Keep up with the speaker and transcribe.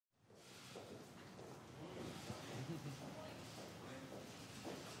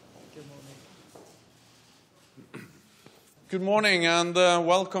Good morning and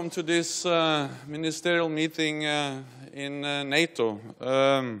welcome to this ministerial meeting in NATO.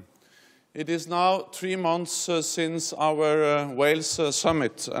 It is now 3 months since our Wales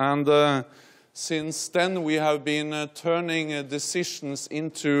summit, and since then we have been turning decisions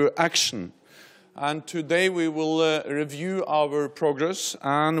into action. And today we will review our progress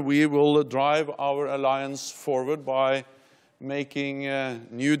and we will drive our alliance forward by making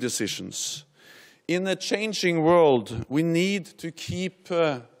new decisions. In a changing world, we need to keep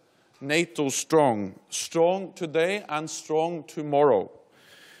NATO strong today and strong tomorrow,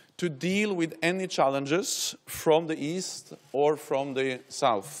 to deal with any challenges from the east or from the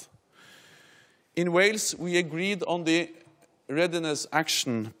south. In Wales, we agreed on the Readiness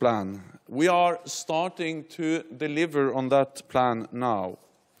Action Plan. We are starting to deliver on that plan now.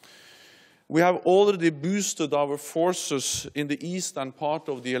 We have already boosted our forces in the eastern part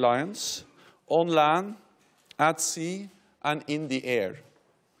of the alliance, on land, at sea, and in the air.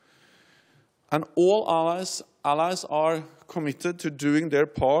 And all allies are committed to doing their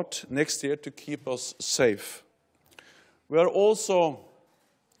part next year to keep us safe. We are also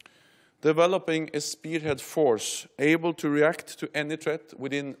developing a spearhead force able to react to any threat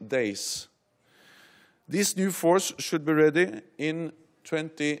within days. This new force should be ready in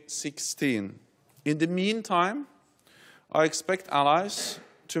 2016. In the meantime, I expect allies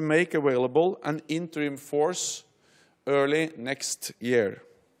to make available an interim force early next year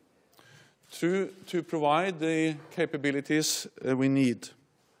to provide the capabilities we need.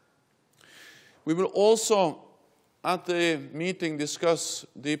 We will also at the meeting discuss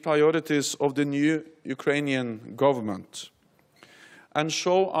the priorities of the new Ukrainian government and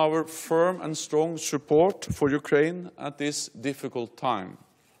show our firm and strong support for Ukraine at this difficult time,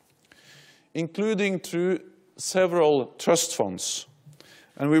 including through several trust funds.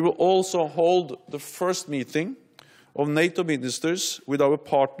 And we will also hold the first meeting of NATO ministers with our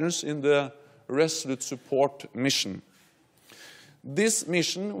partners in the Resolute Support mission. This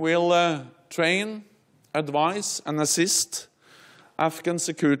mission will train, advise and assist Afghan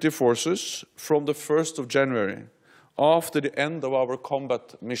security forces from the 1st of January, after the end of our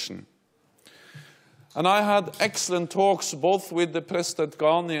combat mission. And I had excellent talks both with the President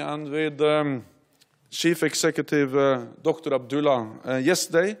Ghani and with Chief Executive Dr. Abdullah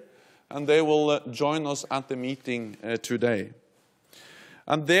yesterday, and they will join us at the meeting today.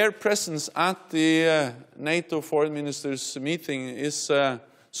 And their presence at the NATO Foreign Ministers meeting is a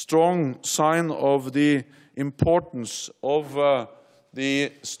strong sign of the importance of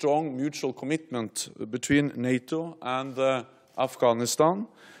the strong mutual commitment between NATO and Afghanistan,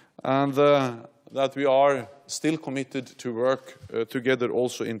 and that we are still committed to work together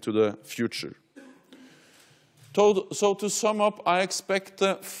also into the future. So to sum up, I expect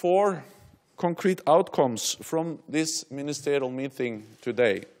 4 concrete outcomes from this ministerial meeting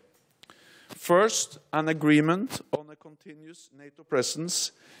today. First, an agreement on a continuous NATO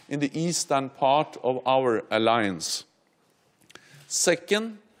presence in the eastern part of our alliance.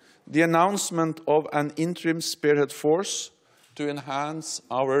 Second, the announcement of an interim spearhead force to enhance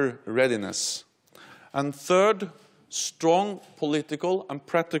our readiness. And third, strong political and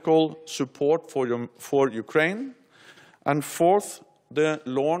practical support for Ukraine. And fourth, the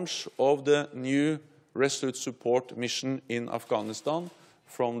launch of the new Resolute Support mission in Afghanistan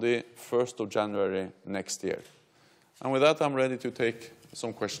from the 1st of January next year. And with that, I'm ready to take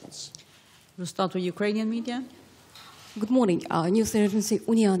some questions. We'll start with Ukrainian media. Good morning. News agency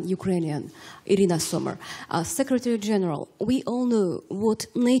Union Ukrainian, Irina Sommer. Secretary General, we all know what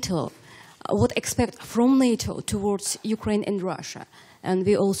expect from NATO towards Ukraine and Russia. And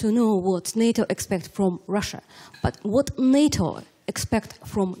we also know what NATO expect from Russia. But what NATO expect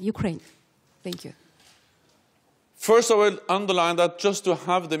from Ukraine? Thank you. First, I will underline that just to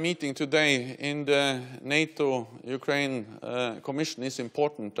have the meeting today in the NATO-Ukraine Commission is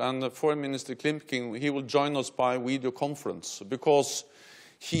important. And Foreign Minister Klimkin, he will join us by video conference because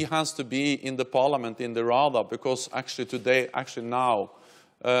he has to be in the parliament in the Rada, because actually now,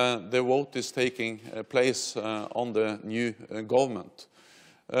 the vote is taking place on the new government.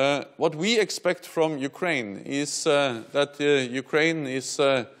 What we expect from Ukraine is that Ukraine is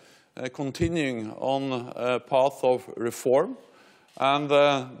continuing on a path of reform, and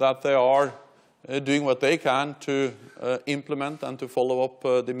that they are doing what they can to implement and to follow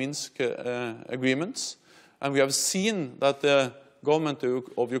up the Minsk agreements. And we have seen that the government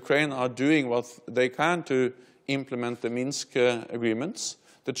of Ukraine are doing what they can to implement the Minsk agreements.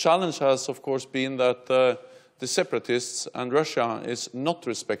 The challenge has, of course, been that the separatists and Russia is not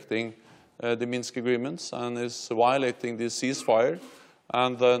respecting the Minsk agreements and is violating the ceasefire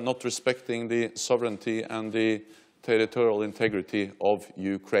and not respecting the sovereignty and the territorial integrity of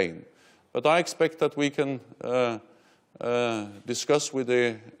Ukraine. But I expect that we can discuss with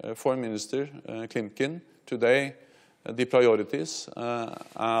the Foreign Minister, Klimkin, today the priorities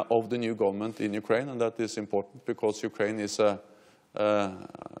of the new government in Ukraine, and that is important because Ukraine is an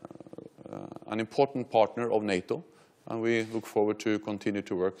important partner of NATO, and we look forward to continue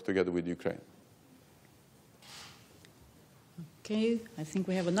to work together with Ukraine. Okay, I think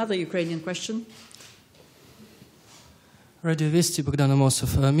we have another Ukrainian question. Radio Vesti, Bogdan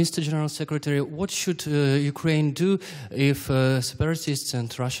Amosov. Mr. General Secretary, what should Ukraine do if separatists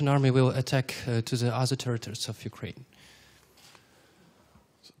and Russian army will attack to the other territories of Ukraine?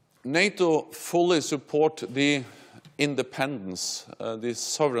 NATO fully support the independence, the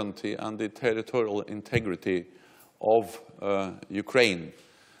sovereignty and the territorial integrity of Ukraine.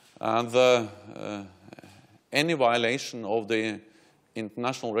 And any violation of the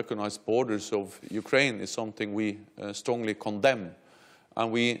international recognized borders of Ukraine is something we strongly condemn.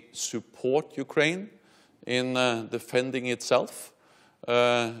 And we support Ukraine in defending itself.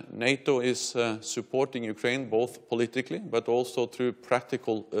 NATO is supporting Ukraine both politically but also through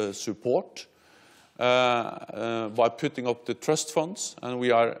practical support by putting up the trust funds. And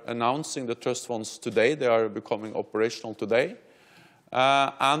we are announcing the trust funds today. They are becoming operational today.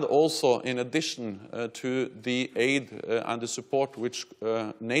 And also, in addition to the aid and the support which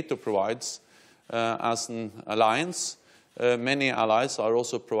NATO provides as an alliance, many allies are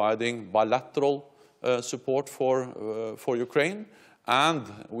also providing bilateral support for Ukraine. And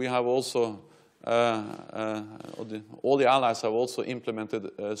we have also, all the allies have also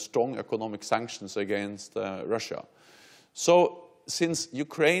implemented strong economic sanctions against Russia. So, since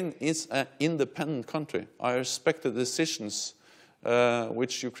Ukraine is an independent country, I respect the decisions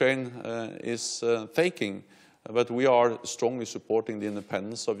which Ukraine is taking, but we are strongly supporting the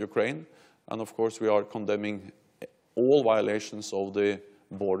independence of Ukraine, and of course we are condemning all violations of the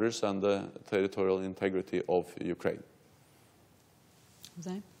borders and the territorial integrity of Ukraine.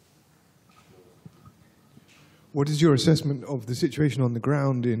 What is your assessment of the situation on the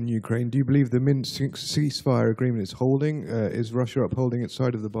ground in Ukraine? Do you believe the Minsk ceasefire agreement is holding? Is Russia upholding its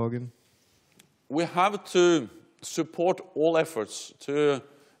side of the bargain? We have to support all efforts to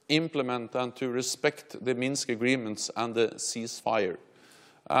implement and to respect the Minsk agreements and the ceasefire.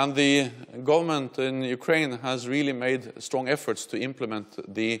 And the government in Ukraine has really made strong efforts to implement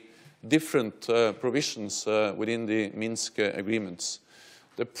the different provisions within the Minsk agreements.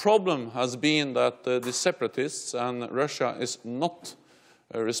 The problem has been that the separatists and Russia is not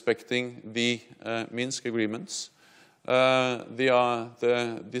respecting the Minsk agreements. The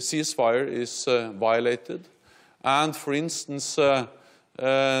ceasefire is violated. And, for instance,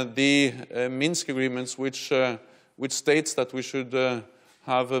 the Minsk agreements, which states that we should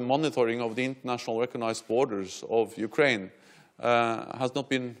have a monitoring of the international recognized borders of Ukraine, has not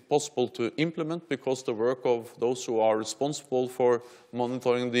been possible to implement because the work of those who are responsible for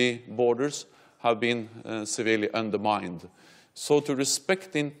monitoring the borders have been severely undermined. So to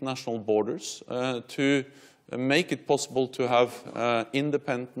respect the international borders, to make it possible to have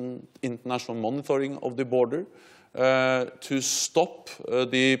independent international monitoring of the border, to stop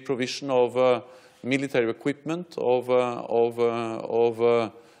the provision of military equipment, of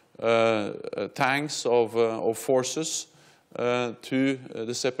tanks, of forces to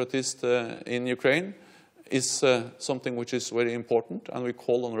the separatists in Ukraine is something which is very important, and we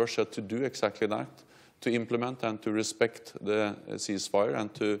call on Russia to do exactly that, to implement and to respect the ceasefire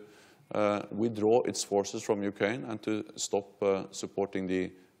and to withdraw its forces from Ukraine and to stop supporting the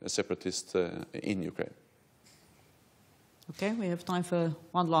separatists in Ukraine. Okay, we have time for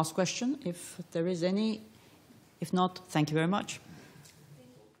one last question, if there is any. If not, thank you very much.